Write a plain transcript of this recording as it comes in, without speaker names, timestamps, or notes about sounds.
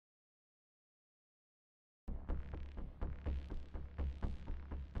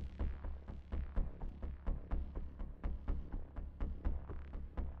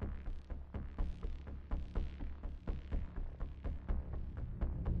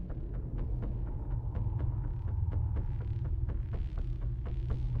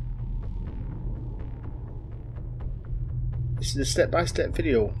This is a step-by-step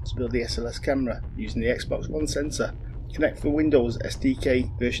video to build the SLS camera using the Xbox One sensor. Connect for Windows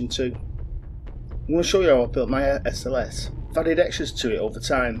SDK version 2. I'm going to show you how I built my SLS. I've added extras to it over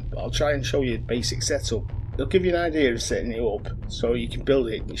time, but I'll try and show you the basic setup. It'll give you an idea of setting it up so you can build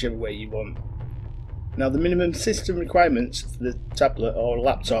it whichever way you want. Now, the minimum system requirements for the tablet or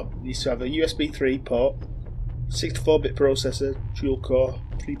laptop needs to have a USB 3 port, 64-bit processor, dual core,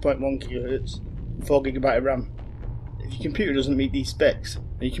 3.1 GHz, and 4GB of RAM. If your computer doesn't meet these specs,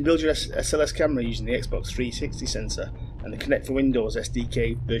 then you can build your SLS camera using the Xbox 360 sensor and the Connect for Windows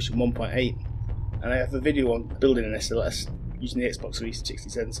SDK version 1.8. And I have a video on building an SLS using the Xbox 360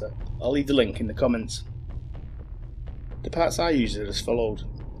 sensor. I'll leave the link in the comments. The parts I use are as followed: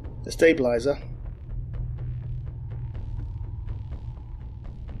 the stabilizer,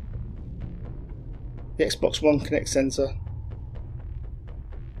 the Xbox One Connect sensor,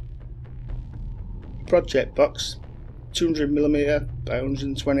 the project box, 200mm by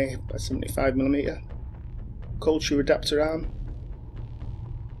 120 by 75mm, cold shoe adapter arm,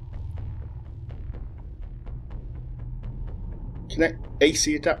 Connect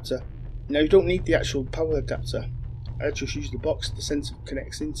AC adapter. Now, you don't need the actual power adapter. I just use the box the sensor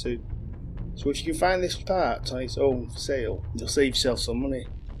connects into. So if you can find this part on its own for sale, you'll save yourself some money.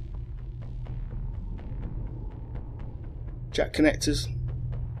 Jack connectors,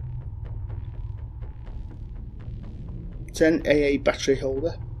 10 AA battery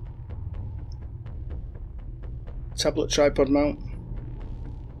holder, tablet tripod mount,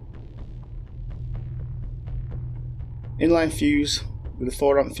 inline fuse with a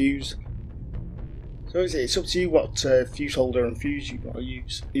 4A fuse. So it's up to you what fuse holder and fuse you want to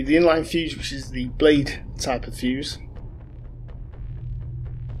use. The inline fuse, which is the blade type of fuse,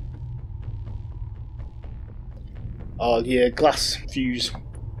 or the glass fuse.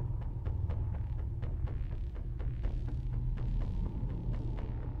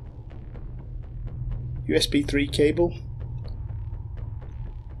 USB 3 cable,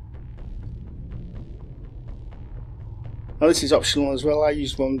 now this is optional as well. I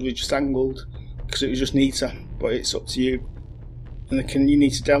used one with just angled because it was just neater, but it's up to you. And you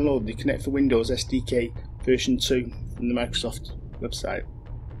need to download the Connect for Windows SDK version 2 from the Microsoft website.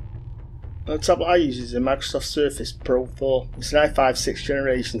 Now, the tablet I use is a Microsoft Surface Pro 4. It's an i5 6th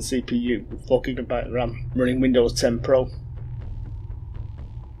generation CPU with 4GB RAM running Windows 10 Pro.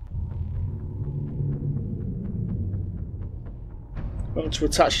 I want to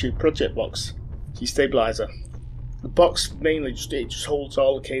attach your project box to your stabilizer. The box mainly just holds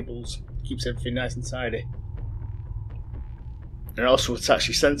all the cables, keeps everything nice and tidy. And also attach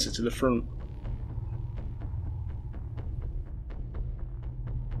your sensor to the front.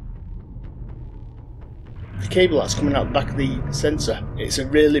 The cable that's coming out the back of the sensor, it's a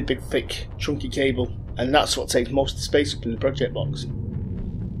really big, thick, chunky cable, and that's what takes most of the space up in the project box.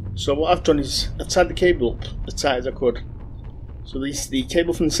 So what I've done is I've tied the cable up as tight as I could. So the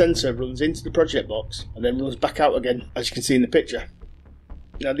cable from the sensor runs into the project box and then runs back out again, as you can see in the picture.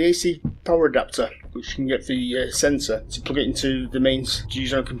 Now, the AC power adapter, which you can get for the sensor to plug it into the mains to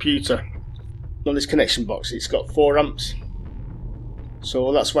use on a computer, on this connection box, it's got 4A.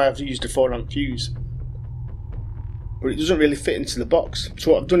 So that's why I've used a 4A fuse. But it doesn't really fit into the box.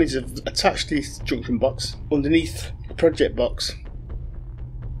 So what I've done is I've attached this junction box underneath the project box.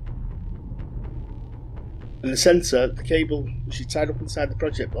 And the sensor, the cable which is tied up inside the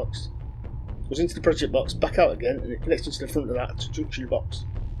project box, goes into the project box, back out again, and it connects into the front of that junction box.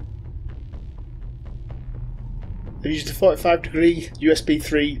 I've used a 45-degree USB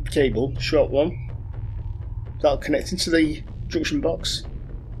 3 cable, short one. That'll connect into the junction box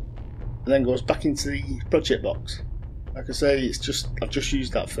and then goes back into the project box. Like I say, I've just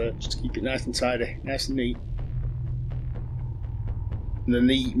used that for just to keep it nice and tidy, nice and neat. And then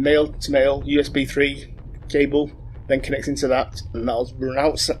the male-to-male USB 3 cable then connects into that, and that'll run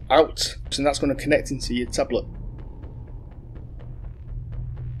out, and that's going to connect into your tablet.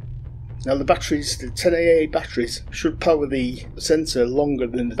 Now, the batteries, the 10 AA batteries, should power the sensor longer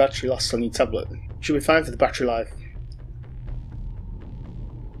than the battery lasts on your tablet. Should be fine for the battery life.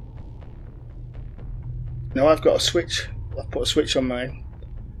 Now, I've got a switch. I've put a switch on mine,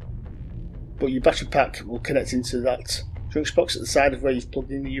 but your battery pack will connect into that junction box at the side of where you've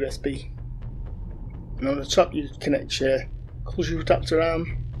plugged in the USB. And on the top, you connect your cold shoe adapter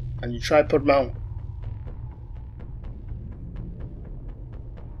arm and your tripod mount.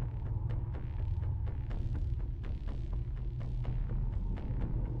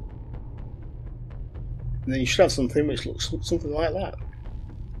 And then you should have something which looks something like that.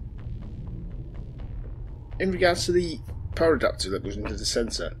 In regards to the power adapter that goes into the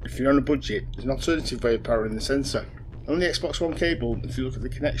sensor, if you're on a budget, there's an alternative way of powering the sensor. On the Xbox One cable, if you look at the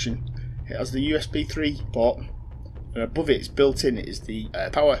connection, it has the USB 3 port, and above it, it's built in, is the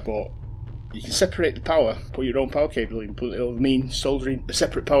power port. You can separate the power, put your own power cable in, but it'll mean soldering a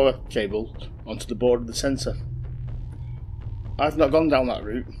separate power cable onto the board of the sensor. I've not gone down that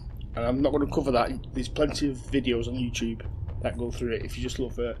route, and I'm not going to cover that. There's plenty of videos on YouTube that go through it. If you just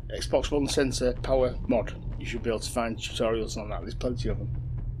look for Xbox One sensor power mod, you should be able to find tutorials on that. There's plenty of them.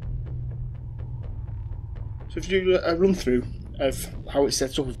 So if you do a run through of how it's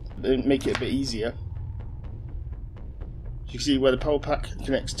set up and make it a bit easier, you can see where the power pack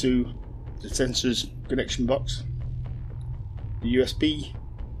connects to the sensor's connection box. The USB,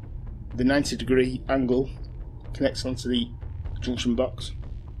 the 90-degree angle, connects onto the junction box.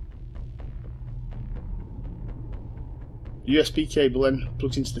 The USB cable then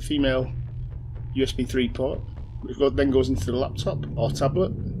plugs into the female USB 3 port, which then goes into the laptop or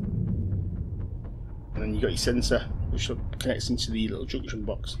tablet. And then you've got your sensor, which connects into the little junction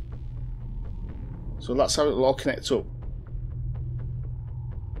box. So that's how it will all connect up.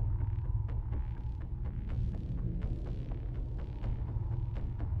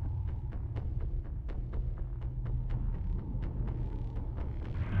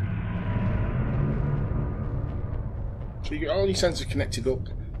 So you get all your sensors connected up,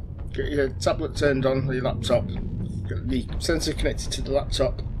 get your tablet turned on, or your laptop, get the sensor connected to the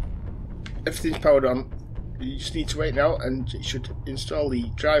laptop, everything's powered on. You just need to wait now, and it should install the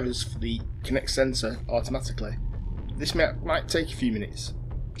drivers for the Kinect sensor automatically. This might take a few minutes,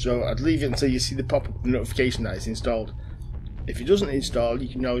 so I'd leave it until you see the pop-up notification that it's installed. If it doesn't install, you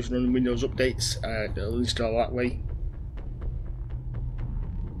can always run Windows updates and it'll install that way.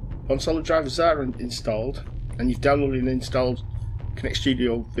 Once all the drivers are installed, and you've downloaded and installed Kinect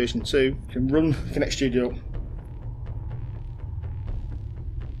Studio version 2, you can run Kinect Studio.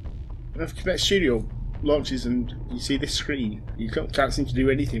 And if Kinect Studio launches and you see this screen, you can't seem to do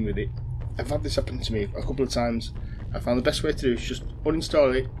anything with it. I've had this happen to me a couple of times. I found the best way to do it is just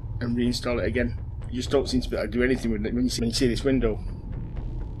uninstall it and reinstall it again. You just don't seem to be able to do anything with it when you see this window.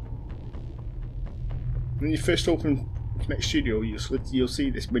 When you first open Kinect Studio, you'll see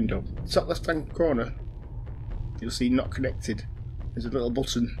this window. Top left hand corner, you'll see not connected. There's a little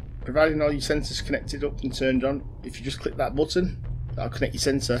button. Providing all your sensors connected up and turned on, if you just click that button, that'll connect your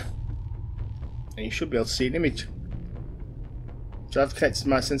sensor, and you should be able to see an image. So I've connected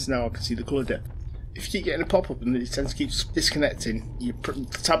my sensor now, I can see the colour depth. If you keep getting a pop-up and the sensor keeps disconnecting, your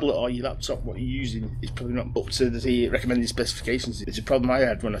tablet or your laptop, what you're using, is probably not up to the recommended specifications. It's a problem I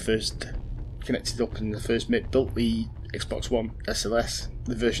had when I first connected up and I first built the Xbox One SLS,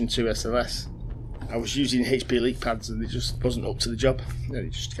 the version 2 SLS. I was using HP Elite pads and it just wasn't up to the job. It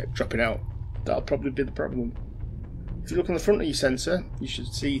just kept dropping out. That'll probably be the problem. If you look on the front of your sensor, you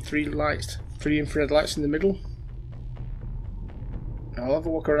should see three infrared lights in the middle. I'll have a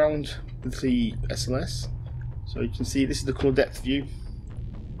walk around with the SLS, so you can see this is the colour depth view.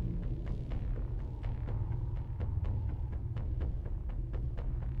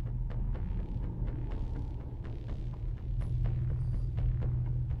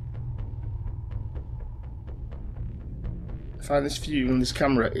 I find this view on this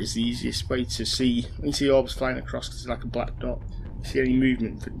camera is the easiest way to see when you see orbs flying across, because it's like a black dot. You see any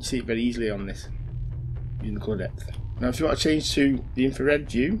movement, you see it very easily on this using the colour depth. Now if you want to change to the infrared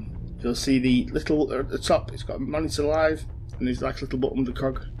view, you'll see the little at the top, it's got monitor live, and there's like a little button with the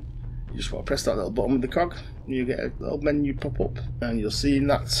cog. You just want to press that little button with the cog and you get a little menu pop up, and you'll see in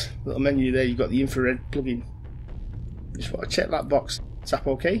that little menu there you've got the infrared plugin. You just want to check that box, tap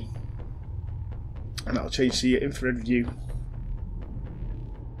OK, and that'll change to your infrared view.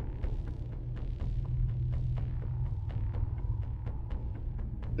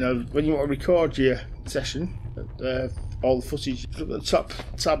 Now when you want to record your session, all the footage, look at the top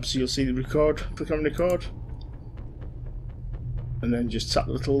tabs, you'll see the record. Click on record and then just tap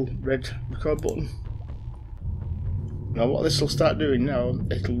the little red record button. Now what this will start doing now,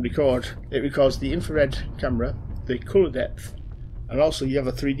 it records the infrared camera, the colour depth, and also you have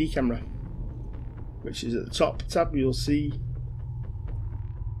a 3D camera, which is at the top tab. You'll see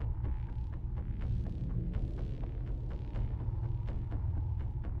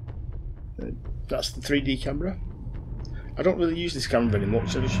that's the 3D camera. I don't really use this camera very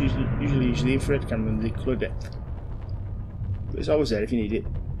much, I just usually use the infrared camera and the colour depth. But it's always there if you need it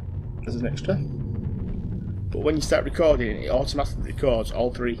as an extra. But when you start recording, it automatically records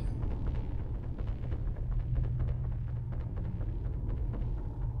all three.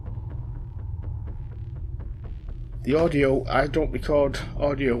 The audio, I don't record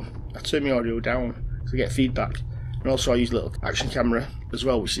audio. I turn my audio down to get feedback. And also I use a little action camera as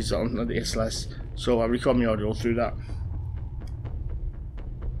well, which is on the SLS. so I record my audio through that.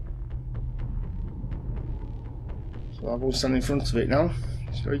 So I'll go stand in front of it now,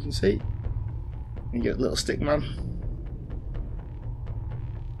 so you can see. And get a little stick man.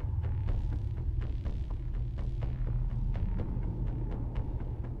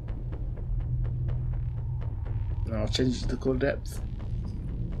 Now I'll change the colour depth,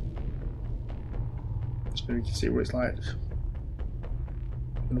 so you can see what it's like.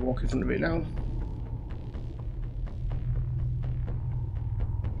 I'm going to walk in front of it now.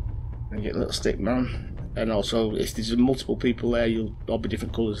 And get a little stick man. And also, if there's multiple people there, you'll all be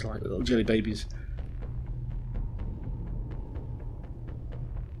different colours, like little jelly babies.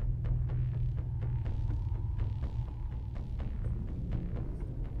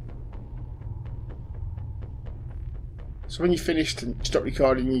 So when you're finished and stop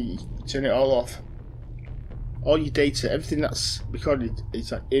recording, you turn it all off. All your data, everything that's recorded,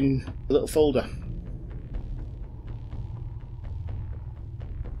 is in a little folder.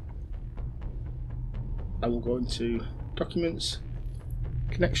 I will go into Documents,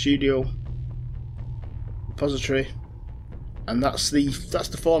 Connect Studio, Repository, and that's the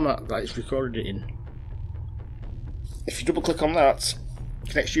format that it's recorded it in. If you double click on that,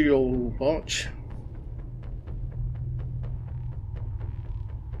 Connect Studio will launch.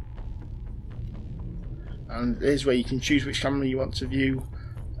 And here's where you can choose which camera you want to view.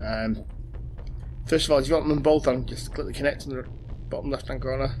 First of all, if you want them both on, just click the connect in the bottom left hand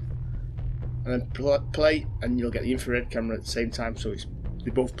corner, and then play, and you'll get the infrared camera at the same time, so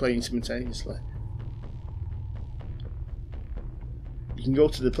they're both playing simultaneously. You can go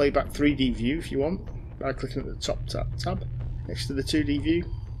to the playback 3D view if you want by clicking at the top tab next to the 2D view.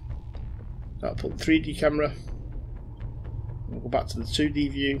 That'll put the 3D camera. We'll go back to the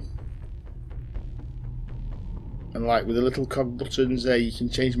 2D view. And like with the little cog buttons there, you can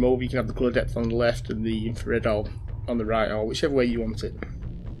change them over. You can have the colour depth on the left and the infrared on the right, or whichever way you want it.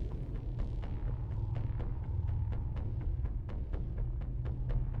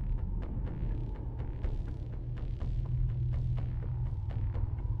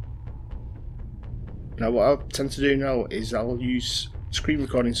 Now what I tend to do now is I'll use screen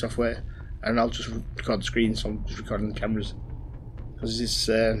recording software, and I'll just record the screen, so I'm just recording the cameras. Because it's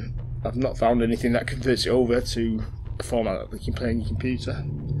I've not found anything that converts it over to a format that you can play on your computer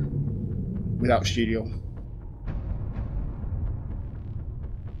without Studio.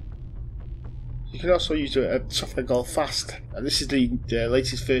 You can also use a software called Fast, and this is the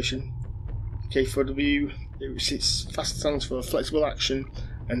latest version, K4W. It's FAST stands for Flexible Action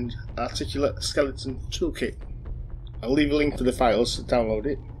and Articulate Skeleton Toolkit. I'll leave a link to the files to download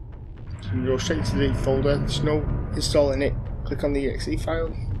it. You can go straight to the folder, there's no installing it, click on the exe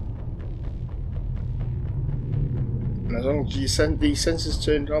file. And as long as you send the sensors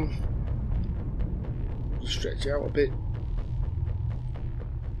turned on, just stretch it out a bit.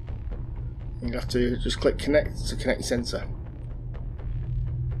 You have to just click connect to connect sensor.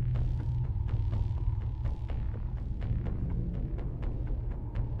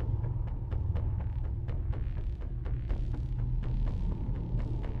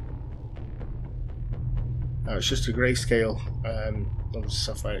 Now it's just a grayscale on the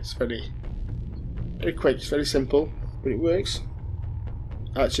software. It's very quick, it's very simple, but it works.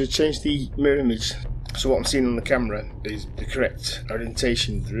 I actually changed the mirror image, so what I'm seeing on the camera is the correct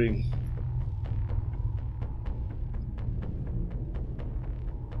orientation of the room.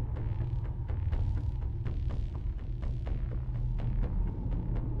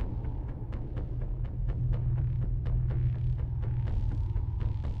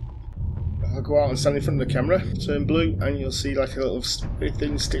 I'll go out and stand in front of the camera, turn blue, and you'll see like a little very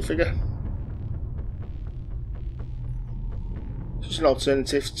thin stick figure. Just an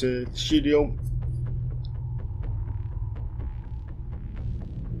alternative to Studio.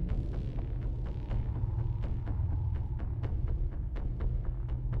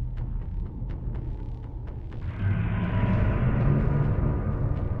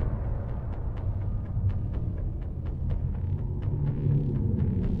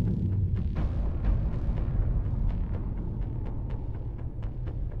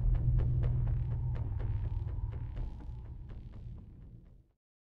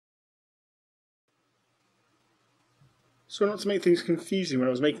 So not to make things confusing, when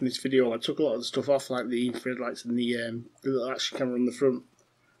I was making this video I took a lot of the stuff off, like the infrared lights and the little action camera on the front.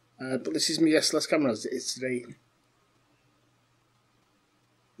 But this is my SLS camera as it is today.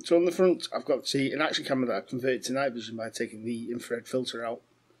 So on the front I've got an action camera that I've converted to night vision by taking the infrared filter out.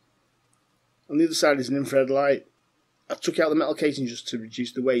 On the other side is an infrared light. I took out the metal casing just to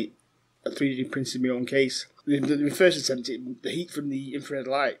reduce the weight. I 3D printed my own case. In the first attempt, the heat from the infrared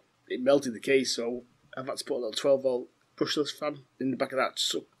light it melted the case, so I've had to put a little 12 volt brushless fan in the back of that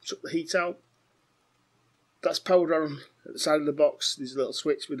to suck the heat out. That's powered on at the side of the box. There's a little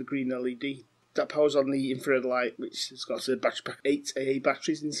switch with a green LED. That powers on the infrared light, which has got a battery pack, 8 AA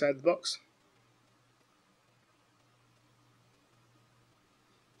batteries inside the box.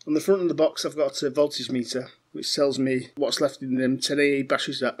 On the front of the box I've got a voltage meter, which tells me what's left in them 10 AA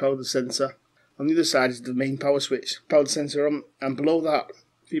batteries that power the sensor. On the other side is the main power switch, power the sensor on, and below that,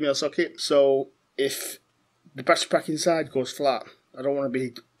 female socket. So if the battery pack inside goes flat, I don't want to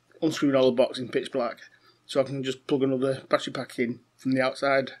be unscrewing all the box in pitch black, so I can just plug another battery pack in from the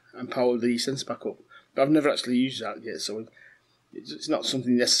outside and power the sensor back up. But I've never actually used that yet, so it's not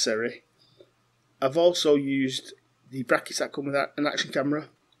something necessary. I've also used the brackets that come with an action camera,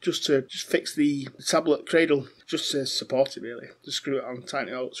 just to fix the tablet cradle, just to support it really. Just screw it on, tighten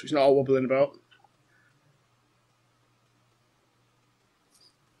it out so it's not all wobbling about.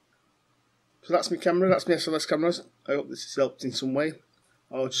 So that's my camera, that's my SLS cameras. I hope this has helped in some way,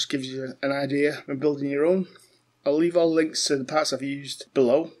 or just gives you an idea when building your own. I'll leave all links to the parts I've used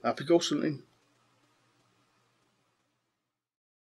below. Happy ghost hunting.